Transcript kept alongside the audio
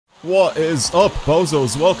What is up,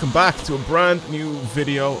 bozos? Welcome back to a brand new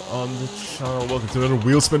video on the channel. Welcome to another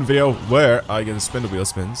wheelspin video where I get to spin the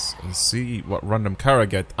wheelspins and see what random car I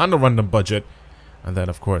get on a random budget. And then,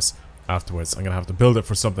 of course, afterwards, I'm gonna have to build it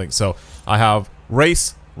for something. So, I have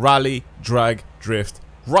race, rally, drag, drift,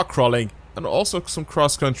 rock crawling, and also some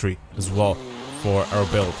cross-country as well for our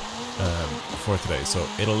build for today. So,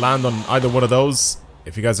 it'll land on either one of those.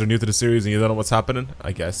 If you guys are new to the series and you don't know what's happening,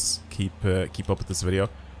 I guess keep up with this video.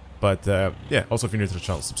 But, yeah, also if you're new to the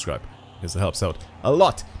channel, subscribe, because it helps out a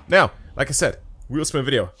lot. Now, like I said, wheelspin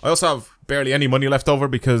video. I also have barely any money left over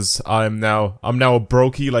because I'm now a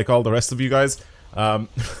brokey like all the rest of you guys. I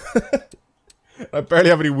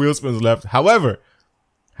barely have any wheelspins left. However,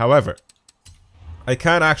 I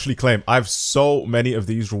can actually claim, I have so many of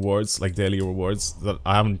these rewards, like daily rewards, that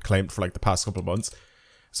I haven't claimed for like the past couple of months.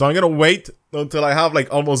 So I'm gonna wait until I have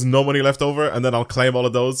like almost no money left over, and then I'll claim all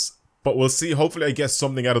of those. But we'll see. Hopefully I get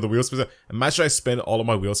something out of the wheelspins. Imagine I spin all of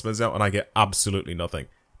my wheelspins out and I get absolutely nothing.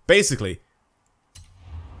 Basically.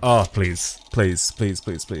 Oh, please. Please, please,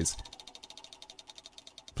 please, please.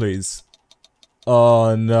 Please.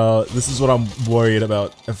 Oh, no. This is what I'm worried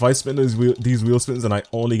about. If I spin these wheelspins and I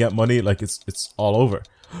only get money, like, it's all over.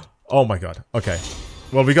 Oh, my God. Okay.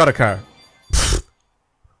 Well, we got a car.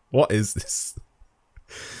 What is this?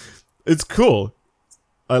 It's cool.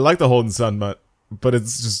 I like the Holden Sandman, but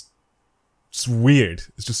it's just... It's weird.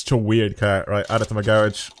 It's just such a weird car. Right, add it to my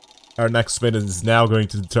garage. Our next spin is now going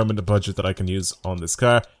to determine the budget that I can use on this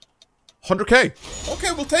car. 100k.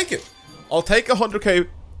 Okay, we'll take it. I'll take 100k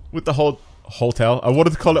with the whole hotel. I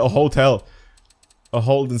wanted to call it a hotel. A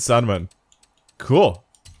Holden Sandman. Cool.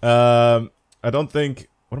 I don't think...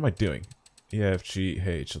 What am I doing?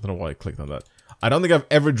 EFGH. I don't know why I clicked on that. I don't think I've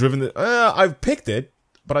ever driven it. I've picked it,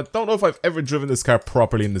 but I don't know if I've ever driven this car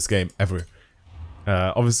properly in this game, ever.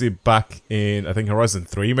 Obviously back in, I think Horizon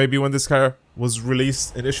 3 maybe when this car was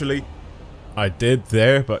released initially. I did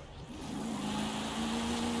there, but...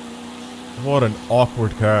 What an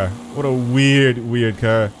awkward car. What a weird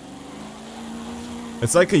car.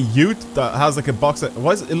 It's like a ute that has like a box that...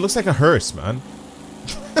 Why is it? It looks like a hearse, man.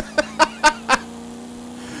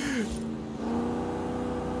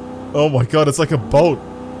 Oh my god, it's like a boat.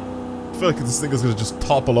 I feel like this thing is gonna just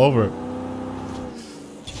topple over.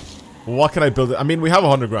 What can I build it? I mean, we have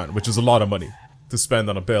 100 grand, which is a lot of money to spend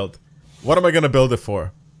on a build. What am I going to build it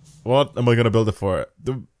for? What am I going to build it for?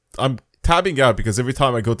 I'm tabbing out because every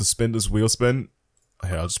time I go to spin this wheel spin...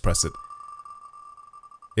 Here, I'll just press it.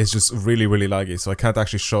 It's just really, really laggy, so I can't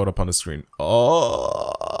actually show it up on the screen.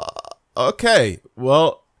 Oh, okay.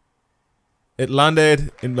 Well, it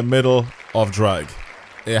landed in the middle of drag.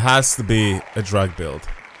 It has to be a drag build.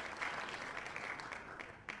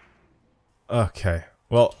 Okay.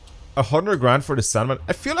 Well... 100 grand for the Sandman.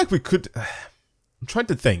 I feel like we could... I'm trying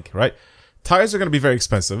to think, right? Tires are going to be very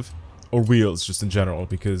expensive. Or wheels, just in general.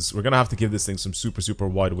 Because we're going to have to give this thing some super, super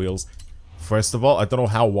wide wheels. First of all, I don't know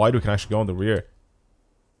how wide we can actually go on the rear.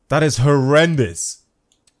 That is horrendous.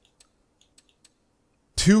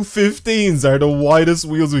 215s are the widest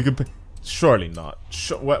wheels we could... Surely not.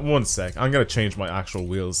 One sec. I'm going to change my actual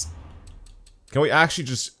wheels. Can we actually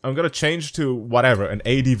just... I'm going to change to whatever. An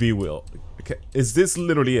ADV wheel. Okay. Is this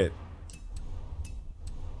literally it?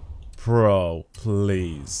 Bro,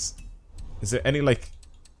 please. Is there any, like...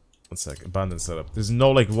 One sec, abandoned setup. There's no,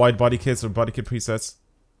 like, wide body kits or body kit presets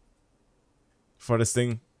for this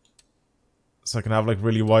thing? So I can have, like,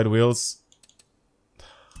 really wide wheels?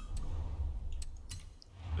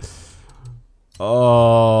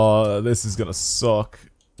 Oh, this is gonna suck.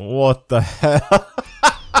 What the hell?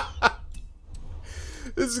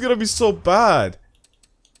 This is gonna be so bad.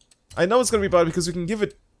 I know it's gonna be bad because we can give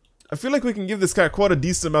it... I feel like we can give this car quite a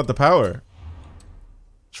decent amount of power.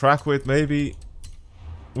 Track width, maybe.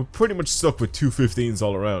 We're pretty much stuck with 215s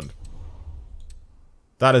all around.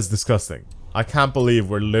 That is disgusting. I can't believe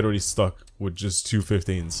we're literally stuck with just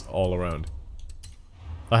 215s all around.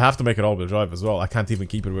 I have to make it all-wheel drive as well. I can't even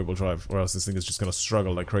keep it rear-wheel drive, or else this thing is just gonna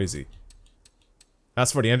struggle like crazy.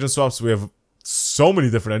 As for the engine swaps, we have so many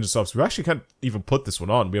different engine swaps. We actually can't even put this one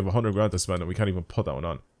on. We have 100 grand to spend and we can't even put that one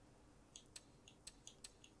on.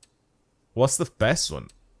 What's the best one?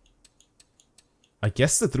 I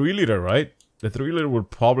guess the 3-liter, right? The 3-liter would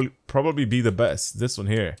probably be the best. This one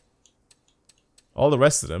here. All the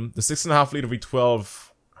rest of them. The 6.5-liter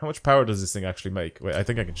V12. How much power does this thing actually make? Wait, I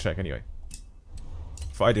think I can check anyway.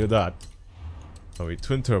 If I do that. Oh, we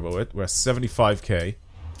twin turbo it. We're at 75k.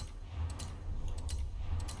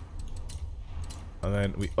 And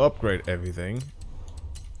then we upgrade everything.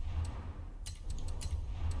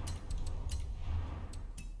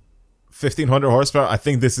 1500 horsepower. I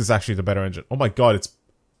think this is actually the better engine. Oh my god, it's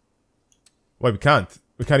Wait, we can't.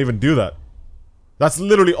 We can't even do that. That's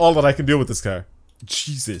literally all that I can do with this car.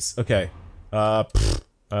 Jesus. Okay. What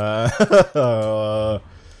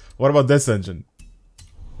about this engine?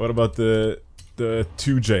 What about the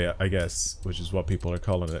 2J, I guess, which is what people are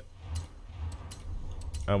calling it.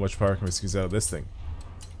 How much power can we squeeze out of this thing?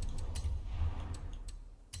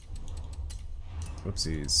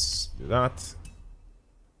 Whoopsies. Do that.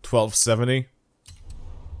 1270.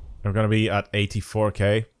 We're gonna be at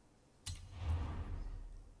 84k.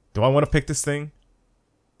 Do I want to pick this thing?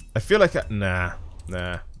 I feel like no.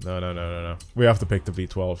 We have to pick the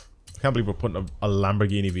V12. I can't believe we're putting a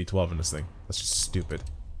Lamborghini V12 in this thing. That's just stupid.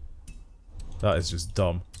 That is just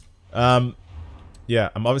dumb. Yeah,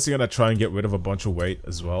 I'm obviously gonna try and get rid of a bunch of weight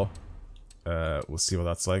as well. We'll see what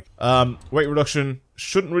that's like. Weight reduction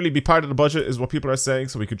shouldn't really be part of the budget, is what people are saying.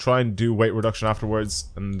 So we could try and do weight reduction afterwards.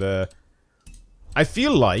 And I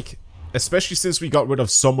feel like, especially since we got rid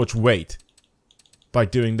of so much weight by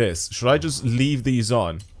doing this, should I just leave these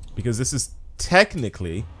on? Because this is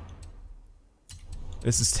technically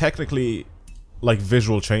like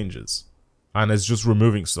visual changes, and it's just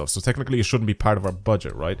removing stuff. So technically, it shouldn't be part of our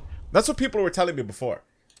budget, right? That's what people were telling me before.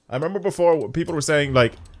 I remember before people were saying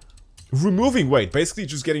like removing weight, basically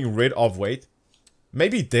just getting rid of weight.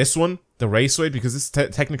 Maybe this one, the race weight, because this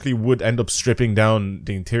technically would end up stripping down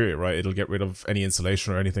the interior, right? It'll get rid of any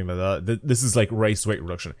insulation or anything like that. This is like race weight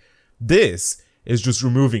reduction. This is just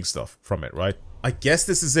removing stuff from it, right? I guess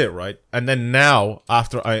this is it, right? And then now,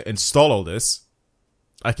 after I install all this,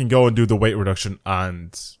 I can go and do the weight reduction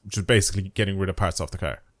and just basically getting rid of parts off the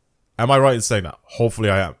car. Am I right in saying that? Hopefully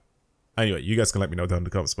I am. Anyway, you guys can let me know down in the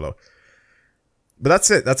comments below. But that's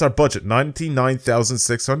it. That's our budget.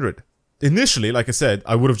 99,600. Initially, like I said,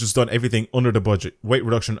 I would have just done everything under the budget. Weight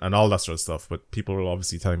reduction and all that sort of stuff. But people are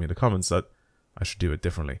obviously telling me in the comments that I should do it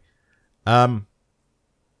differently.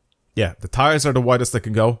 Yeah, the tires are the widest they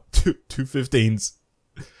can go. 215s.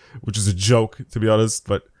 Which is a joke, to be honest.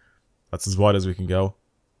 But that's as wide as we can go.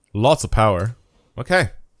 Lots of power.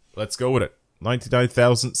 Okay, let's go with it.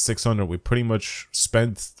 99,600. We pretty much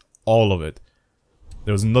spent all of it.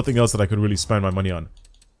 There was nothing else that I could really spend my money on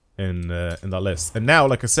in that list. And now,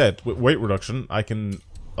 like I said, with weight reduction, I can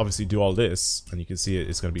obviously do all this, and you can see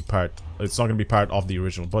it's going to be part. It's not going to be part of the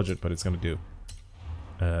original budget, but it's going to do.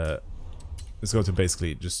 It's going to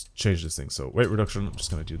basically just change this thing. So weight reduction, I'm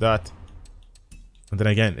just going to do that. And then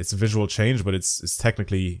again, it's a visual change, but it's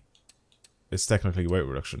technically weight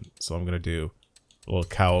reduction. So I'm going to do a little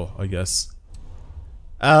cowl, I guess.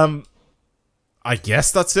 I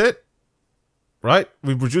guess that's it. Right?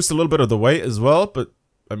 We've reduced a little bit of the weight as well, but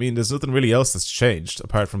I mean, there's nothing really else that's changed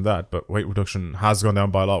apart from that. But weight reduction has gone down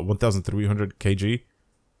by a lot. 1,300 kg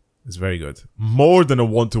is very good. More than a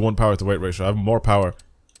 1-to-1 power to weight ratio. I have more power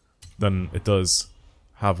than it does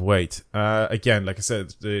have weight. Again, like I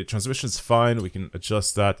said, the transmission is fine. We can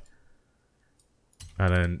adjust that.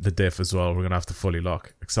 And then the diff as well. We're going to have to fully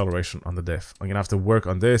lock acceleration on the diff. I'm going to have to work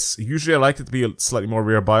on this. Usually I like it to be a slightly more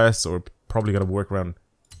rear bias, or probably going to work around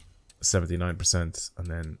 79% and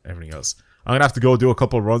then everything else. I'm gonna have to go do a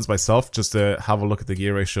couple of runs myself just to have a look at the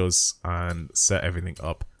gear ratios and set everything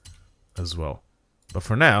up as well. But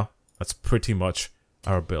for now, that's pretty much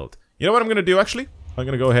our build. You know what I'm gonna do actually? I'm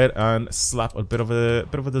gonna go ahead and slap a bit of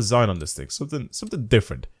a design on this thing. Something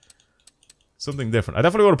different. Something different. I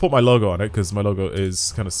definitely want to put my logo on it because my logo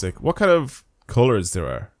is kind of sick. What kind of colors there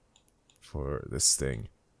are for this thing?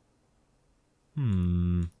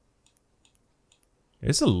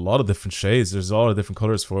 There's a lot of different shades. There's a lot of different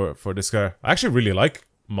colors for this car. I actually really like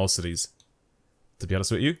most of these, to be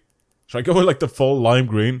honest with you. Should I go with like the full lime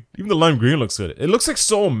green? Even the lime green looks good. It looks like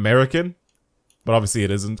so American, but obviously it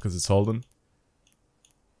isn't because it's Holden.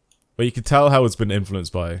 But you can tell how it's been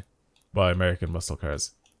influenced by American muscle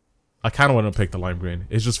cars. I kind of want to pick the lime green.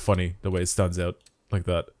 It's just funny the way it stands out like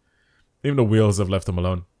that. Even the wheels, I've left them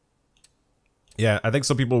alone. Yeah, I think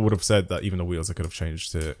some people would have said that even the wheels I could have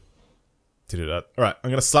changed to do that. Alright, I'm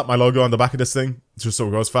gonna slap my logo on the back of this thing just so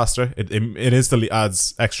it goes faster. It instantly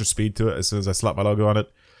adds extra speed to it as soon as I slap my logo on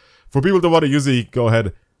it. For people that want to use it, go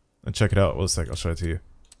ahead and check it out. Well, a sec, I'll show it to you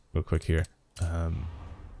real quick here.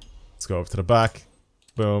 Let's go over to the back.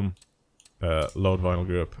 Boom. Load vinyl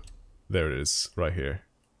group. There it is, right here.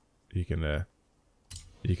 You can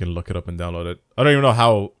look it up and download it. I don't even know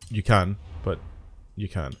how you can, but you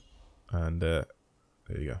can. And there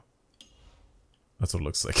you go. That's what it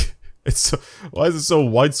looks like. It's so, why is it so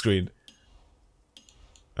widescreen?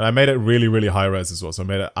 And I made it really, really high res as well, so I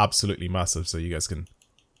made it absolutely massive, so you guys can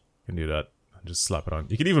do that and just slap it on.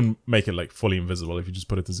 You can even make it like fully invisible if you just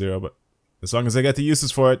put it to 0. But as long as I get the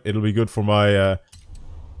uses for it, it'll be good for my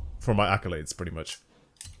accolades, pretty much.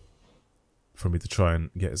 for me to try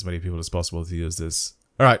and get as many people as possible to use this.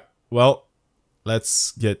 Alright, well,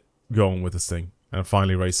 let's get going with this thing and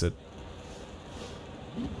finally race it.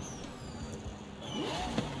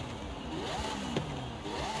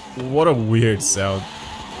 What a weird sound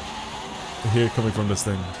to hear coming from this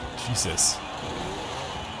thing. Jesus.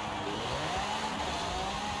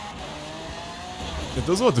 It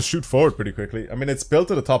does want to shoot forward pretty quickly. I mean, it's built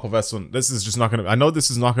to the top of S1. This is just not gonna... I know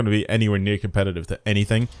this is not gonna be anywhere near competitive to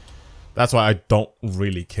anything. That's why I don't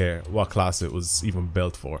really care what class it was even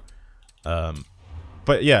built for.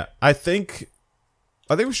 But yeah, I think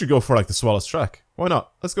we should go for like the smallest track. Why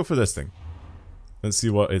not? Let's go for this thing. Let's see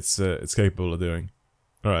what it's capable of doing.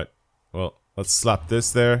 Alright, well, let's slap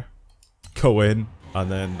this there, go in,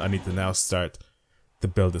 and then I need to now start to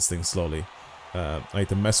build this thing slowly. I need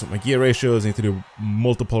to mess with my gear ratios, I need to do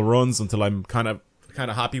multiple runs until I'm kind of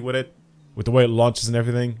happy with it, with the way it launches and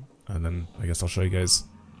everything, and then I guess I'll show you guys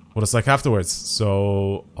what it's like afterwards.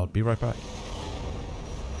 So, I'll be right back.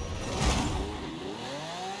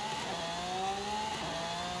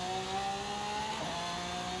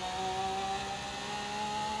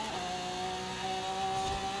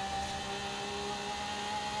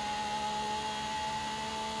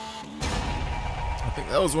 I think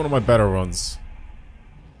that was one of my better runs.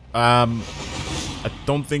 I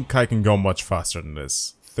don't think I can go much faster than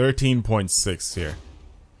this. 13.6 here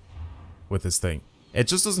with this thing. It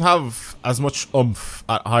just doesn't have as much oomph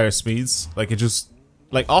at higher speeds. Like, it just...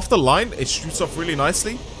 Like, off the line, it shoots off really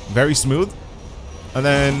nicely. Very smooth. And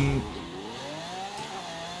then...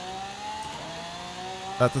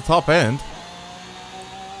 at the top end...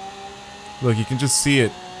 Look, you can just see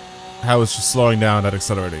it. How it's just slowing down at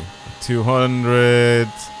accelerating. 200...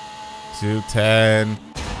 210...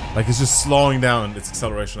 Like, it's just slowing down its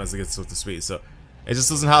acceleration as it gets up to speed. So, it just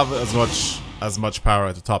doesn't have as much power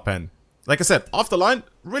at the top end. Like I said, off the line,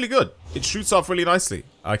 really good. It shoots off really nicely.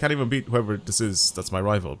 I can't even beat whoever this is that's my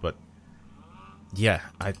rival, but... yeah,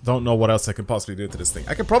 I don't know what else I could possibly do to this thing.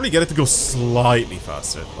 I could probably get it to go slightly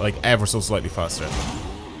faster. Like, ever so slightly faster.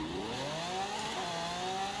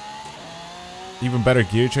 Even better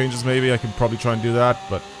gear changes, maybe. I could probably try and do that,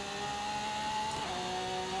 but...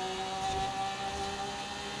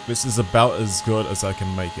 this is about as good as I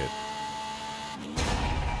can make it.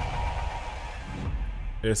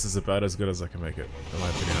 This is about as good as I can make it, in my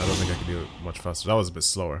opinion. I don't think I can do it much faster. That was a bit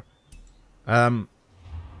slower.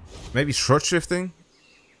 Maybe short shifting?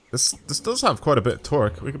 This does have quite a bit of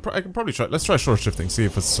torque. I can probably try... let's try short shifting, see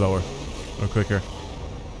if it's slower or quicker.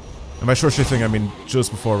 And by short shifting, I mean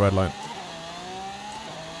just before red line.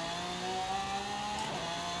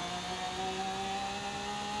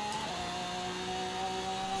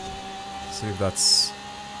 See if that's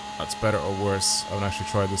better or worse. I haven't actually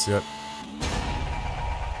tried this yet.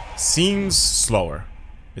 Seems slower.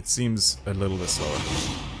 It seems a little bit slower.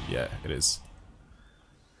 Yeah, it is.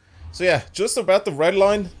 So yeah, just about the red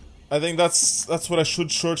line. I think that's what I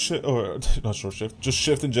should short shift, or not short shift, just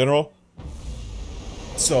shift in general.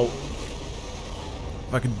 So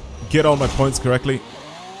if I can get all my points correctly.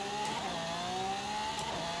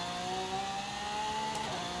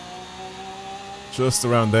 Just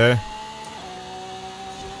around there.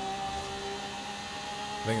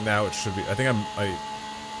 I think now it should be. I think I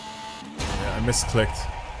misclicked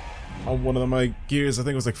on one of my gears. I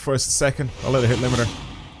think it was like first and second. I'll let it hit limiter.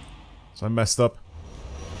 So I messed up.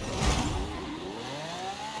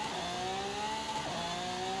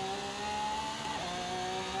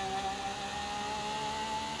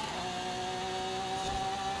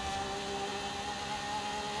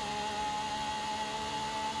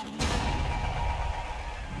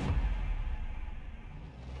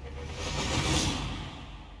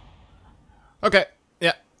 Okay,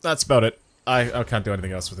 yeah, that's about it. I can't do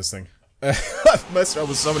anything else with this thing. I've messed around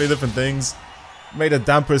with so many different things. Made a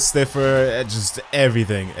damper stiffer, just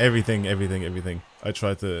everything. I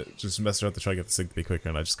tried to just mess around to try to get this thing to be quicker,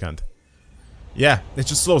 and I just can't. Yeah, it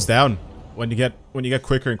just slows down. When you get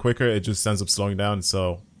quicker and quicker, it just ends up slowing down,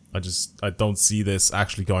 so I don't see this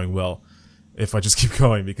actually going well if I just keep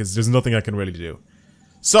going, because there's nothing I can really do.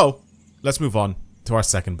 So, let's move on to our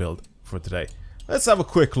second build for today. Let's have a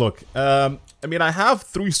quick look. I mean, I have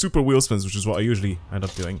 3 super Wheelspins, which is what I usually end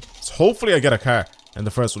up doing. So hopefully I get a car in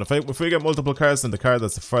the first one. If we get multiple cars, then the car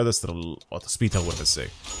that's the furthest to the speed I would say.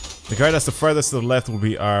 The car that's the furthest to the left will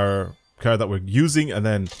be our car that we're using, and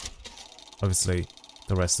then obviously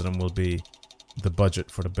the rest of them will be the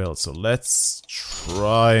budget for the build. So let's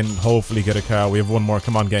try and hopefully get a car. We have one more.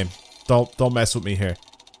 Come on, game. Don't mess with me here.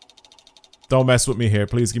 Don't mess with me here.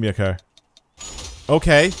 Please give me a car.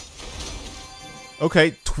 Okay.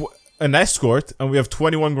 Okay, an escort, and we have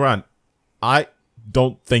 21 grand.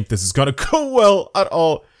 don't think this is gonna go well at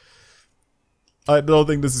all. I don't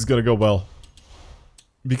think this is gonna go well.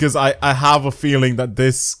 Because I have a feeling that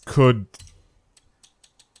this could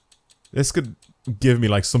give me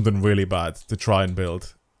like something really bad to try and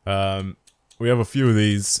build. We have a few of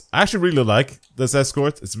these. I actually really like this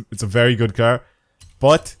Escort. It's a very good car.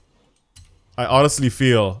 But I honestly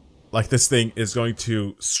feel like this thing is going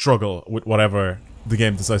to struggle with whatever the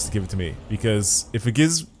game decides to give it to me. Because if it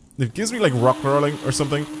gives me like rock rolling or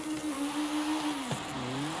something.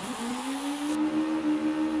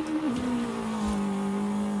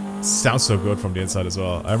 Sounds so good from the inside as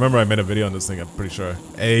well. I remember I made a video on this thing, I'm pretty sure,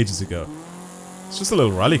 ages ago. It's just a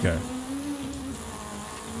little rally car.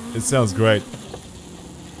 It sounds great.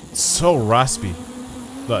 It's so raspy,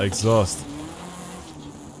 that exhaust.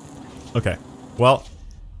 Okay, well,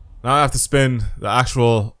 now I have to spin the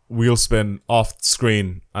actual wheel spin off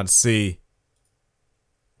screen and see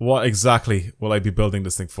what exactly will I be building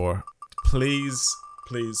this thing for. Please,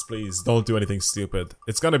 please, please, don't do anything stupid.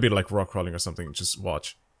 It's gonna be like rock crawling or something, just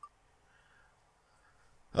watch.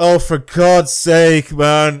 Oh, for God's sake,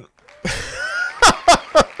 man.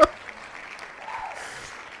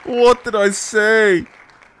 What did I say?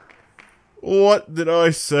 What did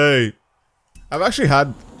I say? I've actually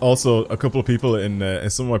had also a couple of people in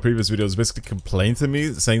some of my previous videos basically complain to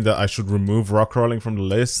me, saying that I should remove rock crawling from the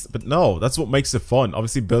list. But no, that's what makes it fun.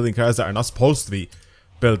 Obviously, building cars that are not supposed to be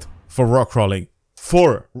built for rock crawling,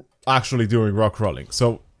 for actually doing rock crawling.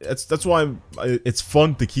 So that's why it's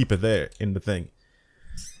fun to keep it there in the thing.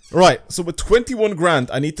 Right, so with 21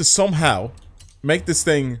 grand, I need to somehow make this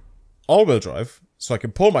thing all-wheel drive, so I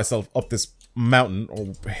can pull myself up this mountain,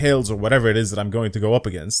 or hills, or whatever it is that I'm going to go up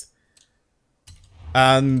against.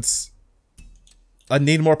 And I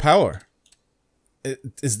need more power.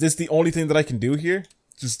 Is this the only thing that I can do here?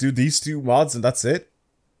 Just do these two mods and that's it?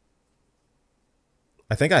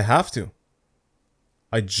 I think I have to.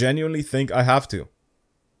 I genuinely think I have to.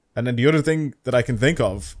 And then the other thing that I can think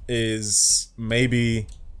of is maybe...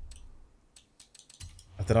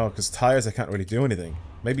 I don't know, because tires I can't really do anything.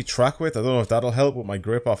 Maybe track width, I don't know if that'll help with my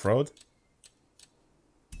grip off-road.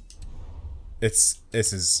 It's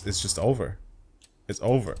just over. It's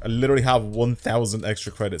over. I literally have 1,000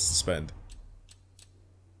 extra credits to spend.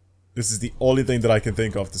 This is the only thing that I can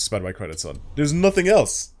think of to spend my credits on. There's nothing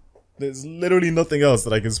else. There's literally nothing else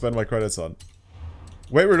that I can spend my credits on.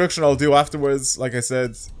 Weight reduction I'll do afterwards, like I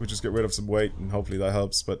said. We'll just get rid of some weight and hopefully that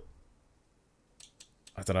helps, but...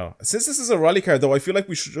 I don't know. Since this is a rally car though, I feel like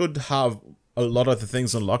we should have a lot of the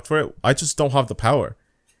things unlocked for it. I just don't have the power.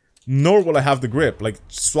 Nor will I have the grip. Like,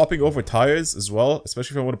 swapping over tires as well,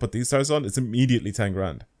 especially if I want to put these tires on, it's immediately 10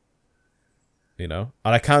 grand. You know?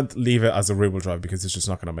 And I can't leave it as a rear-wheel drive because it's just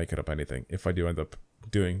not going to make it up anything. If I do end up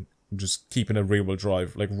doing, just keeping a rear-wheel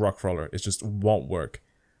drive, like rock crawler, it just won't work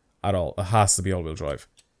at all. It has to be all-wheel drive.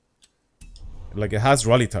 Like, it has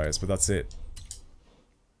rally tires, but that's it.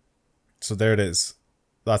 So there it is.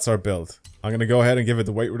 That's our build. I'm going to go ahead and give it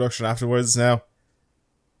the weight reduction afterwards now.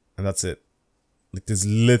 And that's it. Like, there's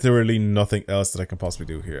literally nothing else that I can possibly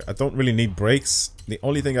do here. I don't really need brakes. The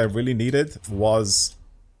only thing I really needed was...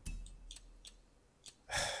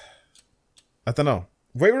 I don't know.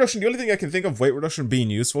 Weight reduction, the only thing I can think of weight reduction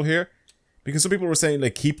being useful here, because some people were saying,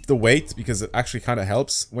 like, keep the weight, because it actually kind of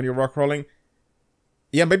helps when you're rock crawling.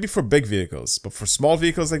 Yeah, maybe for big vehicles, but for small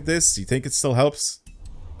vehicles like this, do you think it still helps?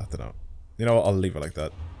 I don't know. You know what, I'll leave it like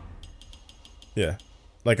that. Yeah.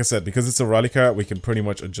 Like I said, because it's a rally car, we can pretty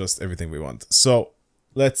much adjust everything we want. So,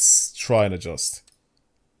 let's try and adjust.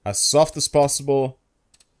 As soft as possible.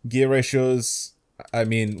 Gear ratios. I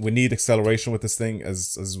mean, we need acceleration with this thing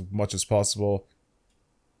as much as possible.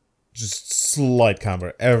 Just slight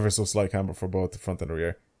camber. Ever so slight camber for both the front and the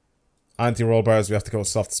rear. Anti-roll bars, we have to go as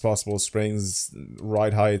soft as possible. Springs,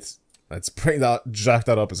 ride height. Let's jack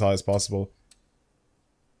that up as high as possible.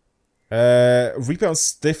 Rebound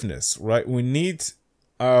stiffness, right? We need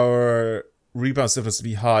our rebound stiffness to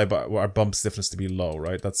be high, but our bump stiffness to be low,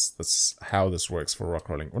 right? That's how this works for rock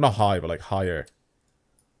crawling. Well, not high, but like higher.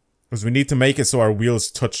 Because we need to make it so our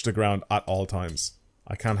wheels touch the ground at all times.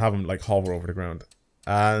 I can't have them like hover over the ground.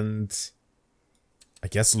 And I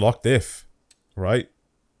guess lock diff, right?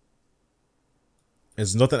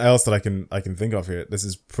 There's nothing else that I can think of here. This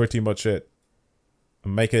is pretty much it.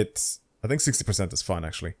 Make it, I think 60% is fine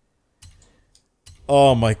actually.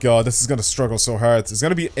 Oh my god, this is gonna struggle so hard. There's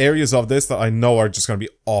gonna be areas of this that I know are just gonna be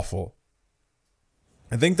awful.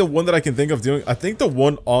 I think the one that I can think of doing, I think the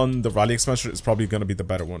one on the rally expansion is probably gonna be the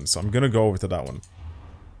better one. So I'm gonna go over to that one.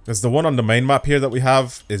 Because the one on the main map here that we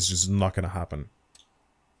have is just not gonna happen.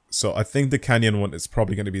 So I think the canyon one is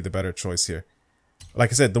probably gonna be the better choice here.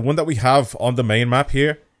 Like I said, the one that we have on the main map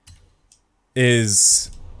here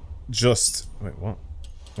is just... Wait, what?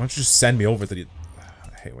 Why don't you just send me over to the...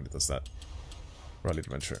 I hate when it does that. Rally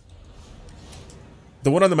Adventure.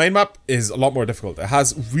 The one on the main map is a lot more difficult. It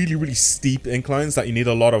has really, really steep inclines that you need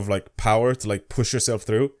a lot of, like, power to, like, push yourself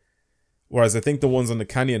through. Whereas I think the ones on the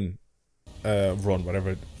Canyon run,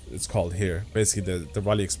 whatever it's called here, basically the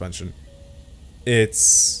rally expansion,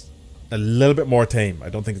 it's a little bit more tame. I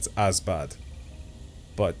don't think it's as bad.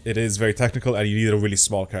 But it is very technical and you need a really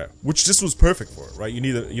small car. Which this was perfect for, right? You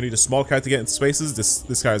need a small car to get into spaces.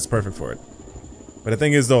 This car is perfect for it. But the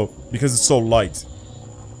thing is though, because it's so light,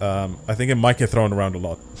 I think it might get thrown around a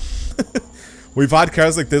lot. We've had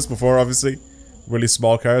cars like this before, obviously. Really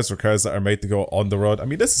small cars or cars that are made to go on the road. I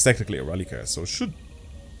mean, this is technically a rally car, so it should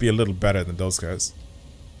be a little better than those cars.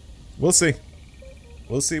 We'll see.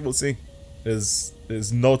 We'll see, we'll see.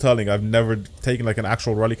 There's no telling. I've never taken like an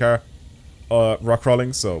actual rally car rock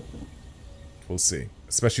crawling, so we'll see.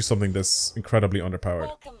 Especially something this incredibly underpowered.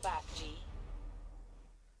 Welcome back, G.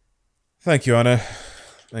 Thank you, Anna.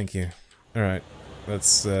 Thank you. Alright.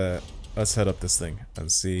 Let's head up this thing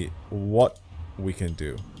and see what we can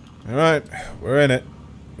do. Alright, we're in it.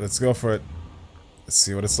 Let's go for it. Let's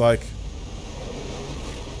see what it's like.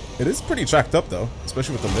 It is pretty jacked up though,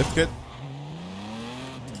 especially with the lift kit.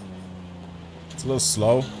 It's a little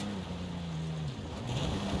slow.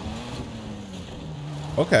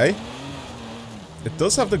 Okay. It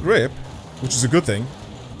does have the grip, which is a good thing,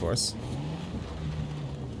 of course.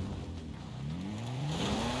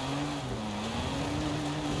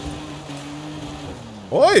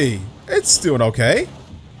 Oi! It's doing okay.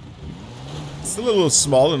 It's a little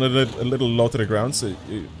small and a little low to the ground, so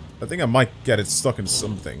I think I might get it stuck in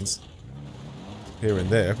some things. Here and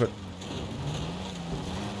there, but...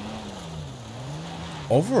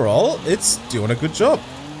 overall, it's doing a good job.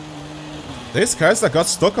 There's cars that got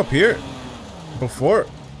stuck up here before.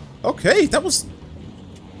 Okay, that was...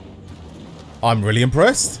 I'm really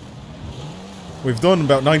impressed. We've done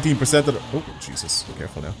about 19% of the... oh, Jesus, be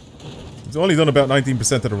careful now. We've only done about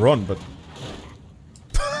 19% of the run, but...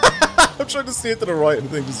 I'm trying to steer to the right and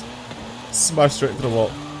the thing just smashed straight into the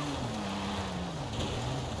wall.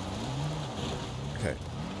 Okay.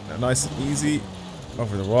 Now, nice and easy.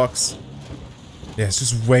 Over the rocks. Yeah, it's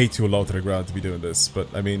just way too low to the ground to be doing this,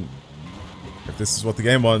 but I mean... if this is what the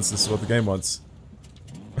game wants, this is what the game wants.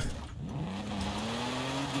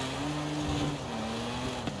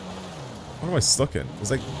 What am I stuck in?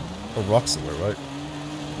 There's like a rock somewhere, right?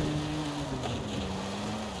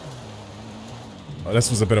 Oh,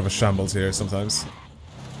 this was a bit of a shambles here sometimes.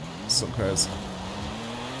 Some cars.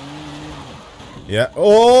 Yeah.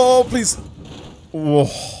 Oh, please. Whoa.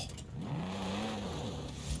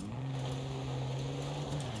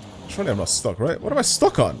 Surely I'm not stuck, right? What am I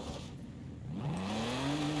stuck on?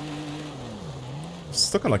 I'm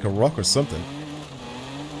stuck on like a rock or something.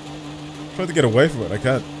 I'm trying to get away from it. I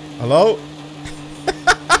can't. Hello?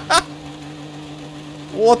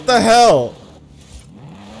 What the hell?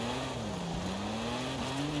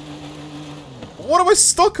 What am I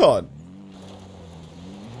stuck on?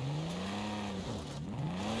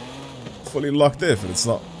 Fully locked in, but it's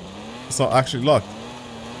not actually locked.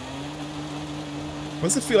 Why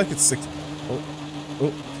does it feel like it's 6? Oh.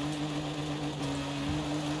 Oh.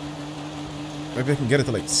 Maybe I can get it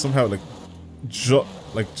to like somehow like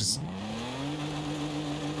just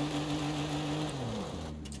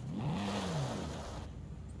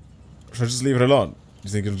should I just leave it alone? Do you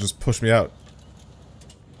think it'll just push me out?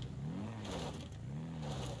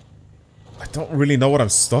 I don't really know what I'm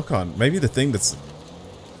stuck on. Maybe the thing that's...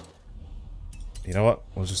 you know what?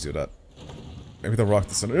 We'll just do that. Maybe the rock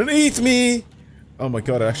that's underneath me! Oh my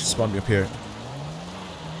god, it actually spawned me up here.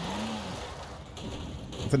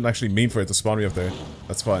 I didn't actually mean for it to spawn me up there.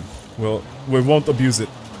 That's fine. We won't abuse it.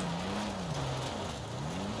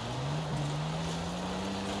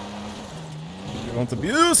 We won't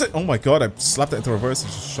abuse it! Oh my god, I slapped it into reverse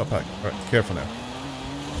and just shot back. Alright, careful now.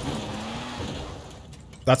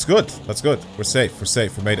 That's good. That's good. We're safe. We're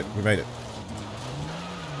safe. We made it. We made it.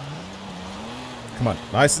 Come on.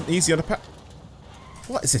 Nice and easy on the path.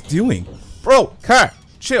 What is it doing? Bro, car,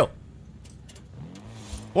 chill.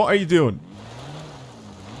 What are you doing?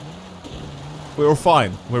 We were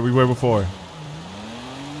fine where we were before.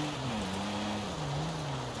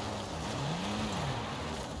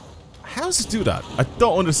 How does it do that? I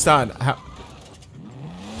don't understand how...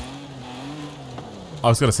 I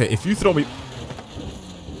was gonna say, if you throw me...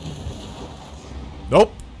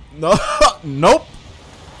 Nope. No. Nope.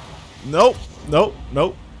 Nope. Nope.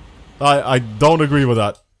 Nope. I don't agree with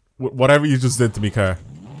that. Whatever you just did to me, car.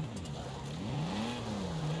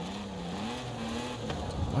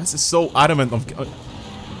 Why is it so adamant on...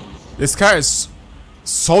 This car is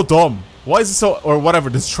so dumb. Why is it so... Or whatever,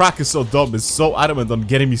 this track is so dumb. It's so adamant on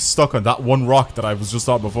getting me stuck on that one rock that I was just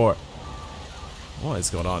on before. What is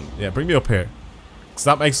going on? Yeah, bring me up here. Because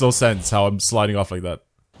that makes no sense how I'm sliding off like that.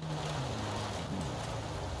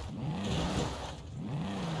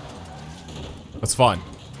 That's fine.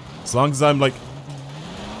 As long as I'm like...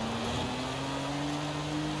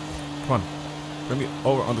 Come on. Bring me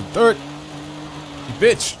over on the dirt. You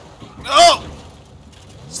bitch. No!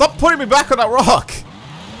 Stop putting me back on that rock!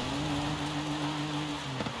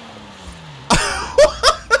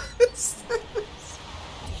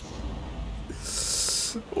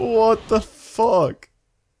 What the fuck?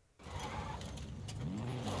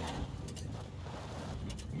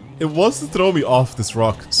 It wants to throw me off this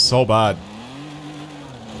rock so bad.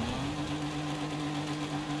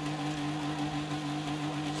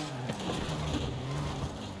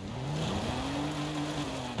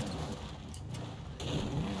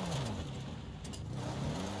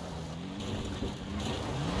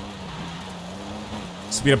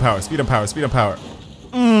 Speed and power, speed and power, speed and power.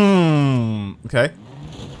 Okay.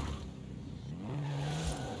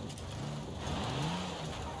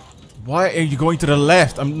 Why are you going to the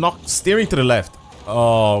left? I'm not steering to the left.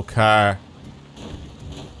 Oh, car.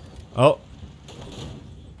 Oh.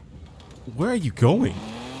 Where are you going?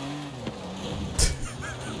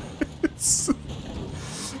 I'm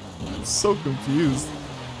so confused.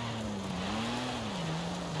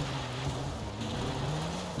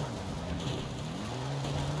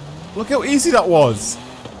 Look how easy that was.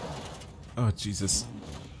 Oh, Jesus.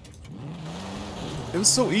 It was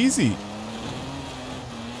so easy.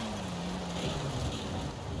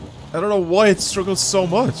 I don't know why it struggles so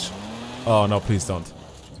much. Oh, no, please don't.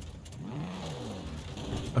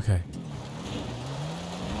 Okay.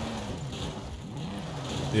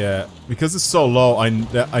 Yeah, because it's so low, I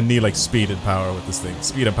need, like, speed and power with this thing.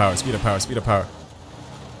 Speed and power, speed and power, speed and power.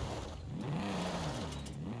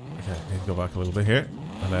 Okay, I need to go back a little bit here.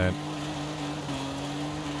 And then...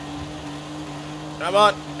 Come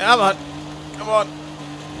on! Come on! Come on!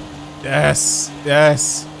 Yes!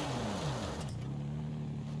 Yes!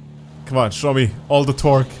 Come on, show me all the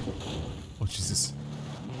torque. Oh, Jesus.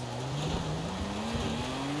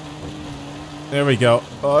 There we go.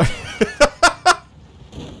 Oh.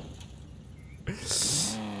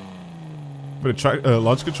 Bit of track,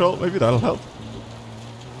 launch control, maybe that'll help.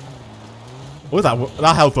 Oh,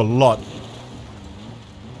 that helped a lot.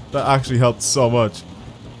 That actually helped so much.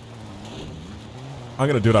 I'm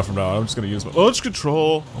gonna do that from now on. I'm just gonna use my launch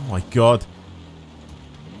control. Oh my god.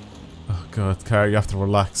 Oh god, car, you have to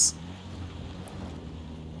relax.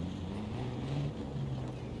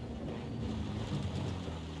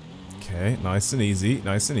 Okay, nice and easy,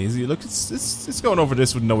 nice and easy. Look, it's going over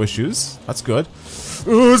this with no issues. That's good.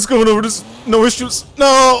 Oh, it's going over this, no issues.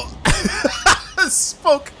 No!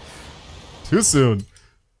 Spoke too soon.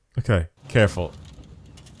 Okay, careful.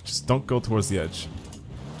 Just don't go towards the edge.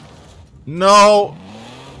 No!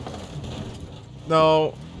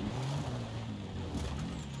 No.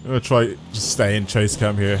 I'm gonna try just stay in chase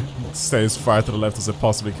cam here. Stay as far to the left as I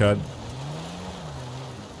possibly can.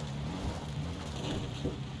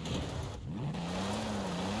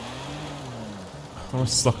 What am I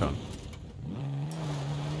stuck on?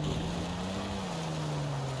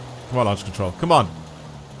 Come on, launch control. Come on!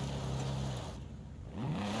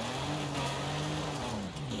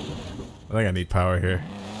 I think I need power here.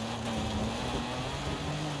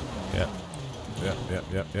 Yeah.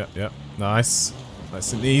 Yeah. Nice.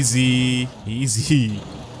 Nice and easy. Easy.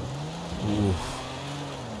 Ooh.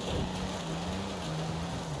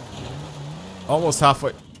 Almost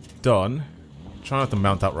halfway done. Try not to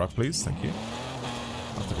mount that rock, please. Thank you.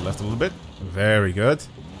 Off to the left a little bit. Very good.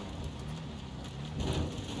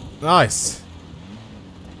 Nice.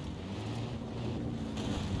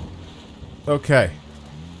 Okay.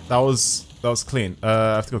 That was clean.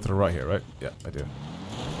 I have to go to the right here, right? Yeah, I do.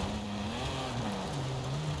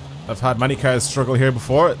 I've had many cars struggle here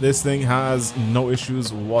before. This thing has no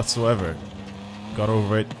issues whatsoever. Got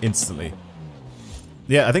over it instantly.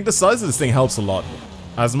 Yeah, I think the size of this thing helps a lot.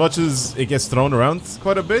 As much as it gets thrown around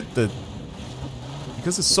quite a bit,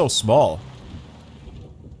 because it's so small,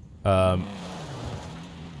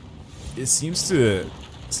 it seems to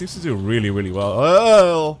do really, really well.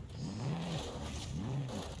 Oh!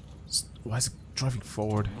 Why is it driving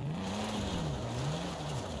forward?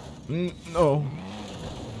 No.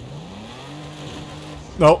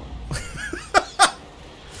 No.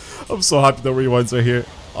 I'm so happy the rewinds are here.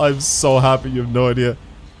 I'm so happy, you have no idea.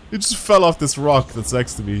 It just fell off this rock that's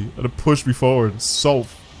next to me and it pushed me forward so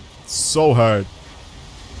hard.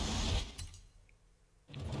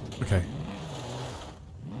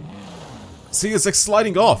 See, it's like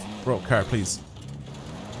sliding off. Bro, car, please.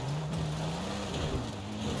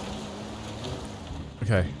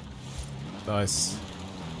 Okay. Nice.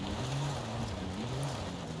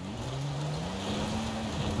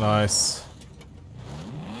 Nice.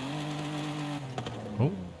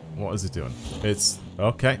 Oh, what is it doing? It's...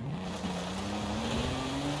 okay.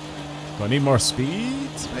 Do I need more speed?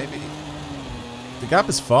 Maybe? The gap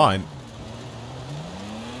is fine.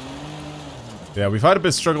 Yeah, we've had a bit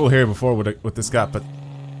of struggle here before with this gap, but...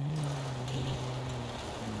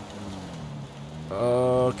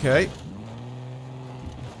 okay.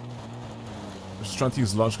 Just trying to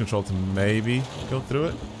use launch control to maybe go through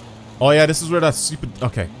it. Oh yeah, this is where that stupid...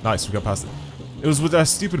 okay, nice, we got past it. It was with that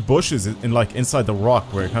stupid bushes in like inside the rock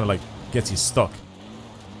where it kind of like gets you stuck.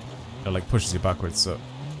 It like pushes you backwards, so...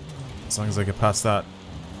 as long as I get past that...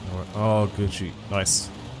 oh, good sheet. Nice.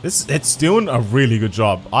 It's doing a really good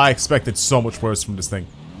job. I expected so much worse from this thing.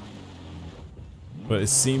 But it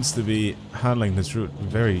seems to be handling this route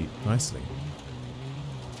very nicely.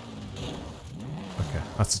 Okay,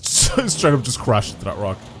 that's straight up just crashed into that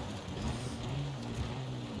rock.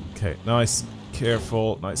 Okay, nice,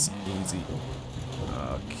 careful, nice, easy.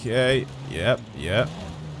 Okay, yep.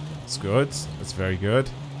 It's good. That's very good.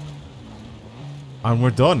 And we're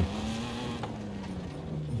done.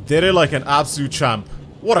 Did it like an absolute champ.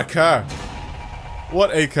 What a car!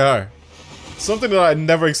 What a car! Something that I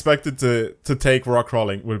never expected to take rock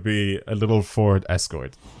crawling would be a little Ford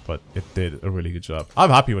Escort, but it did a really good job.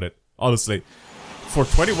 I'm happy with it, honestly. For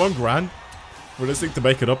 21 grand, for this thing to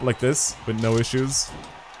make it up like this with no issues,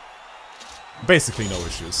 basically no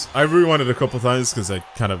issues. I rewound it a couple times because I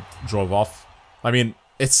kind of drove off. I mean,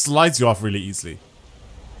 it slides you off really easily.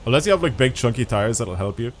 Unless you have like big chunky tires that'll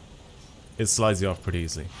help you, it slides you off pretty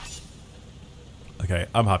easily. Okay,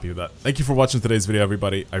 I'm happy with that. Thank you for watching today's video,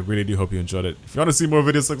 everybody. I really do hope you enjoyed it. If you want to see more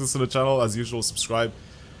videos like this on the channel, as usual, subscribe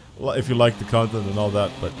if you like the content and all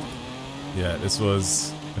that. But yeah, this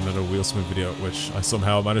was another Wheelspin video, which I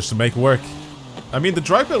somehow managed to make work. I mean, the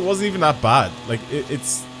drag build wasn't even that bad. Like,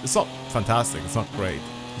 it's not fantastic. It's not great.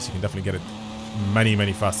 Because you can definitely get it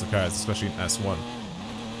many faster cars, especially in S1.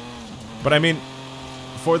 But I mean,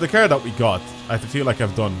 for the car that we got, I feel like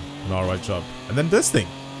I've done an alright job. And then this thing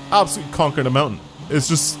absolutely conquered the mountain. It's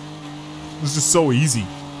just so easy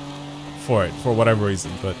for it, for whatever reason.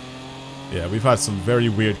 But yeah, we've had some very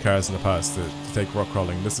weird cars in the past to take rock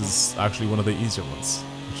crawling. This is actually one of the easier ones,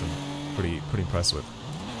 which I'm pretty impressed with.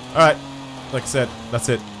 Alright, like I said, that's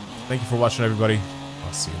it. Thank you for watching, everybody.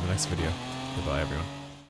 I'll see you in the next video. Goodbye, everyone.